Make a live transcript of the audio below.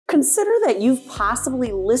Consider that you've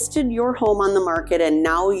possibly listed your home on the market and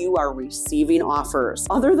now you are receiving offers.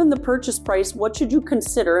 Other than the purchase price, what should you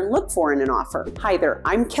consider and look for in an offer? Hi there,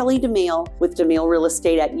 I'm Kelly DeMail with DeMail Real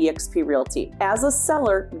Estate at eXp Realty. As a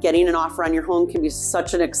seller, getting an offer on your home can be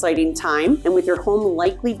such an exciting time, and with your home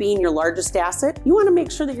likely being your largest asset, you want to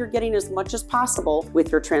make sure that you're getting as much as possible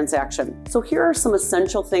with your transaction. So here are some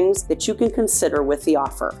essential things that you can consider with the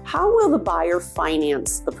offer. How will the buyer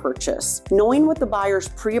finance the purchase? Knowing what the buyer's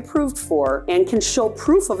pre-approved for and can show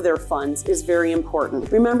proof of their funds is very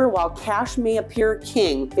important. Remember, while cash may appear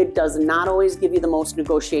king, it does not always give you the most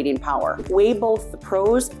negotiating power. Weigh both the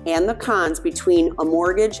pros and the cons between a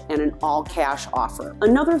mortgage and an all-cash offer.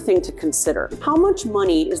 Another thing to consider, how much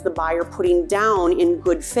money is the buyer putting down in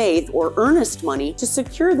good faith or earnest money to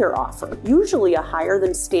secure their offer? Usually a higher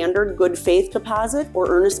than standard good faith deposit or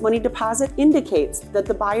earnest money deposit indicates that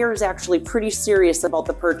the buyer is actually pretty serious about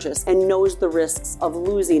the purchase and knows the risks of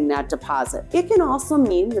losing that deposit. It can also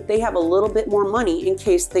mean that they have a little bit more money in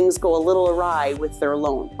case things go a little awry with their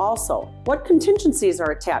loan. Also, what contingencies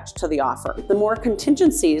are attached to the offer? The more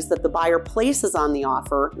contingencies that the buyer places on the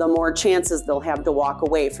offer, the more chances they'll have to walk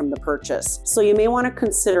away from the purchase. So you may want to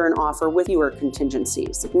consider an offer with fewer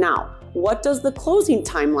contingencies. Now, what does the closing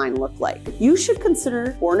timeline look like? You should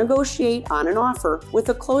consider or negotiate on an offer with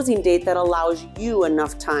a closing date that allows you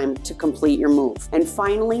enough time to complete your move. And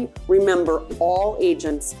finally, remember, all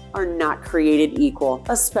agents are not created equal,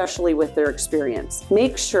 especially with their experience.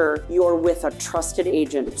 Make sure you're with a trusted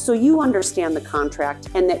agent so you understand the contract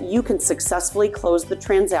and that you can successfully close the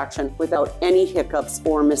transaction without any hiccups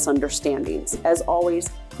or misunderstandings. As always,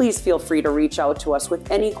 please feel free to reach out to us with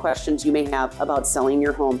any questions you may have about selling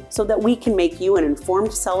your home so that we can make you an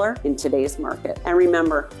informed seller in today's market. And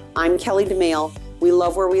remember, I'm Kelly DeMail. We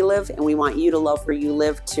love where we live and we want you to love where you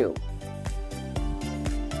live too.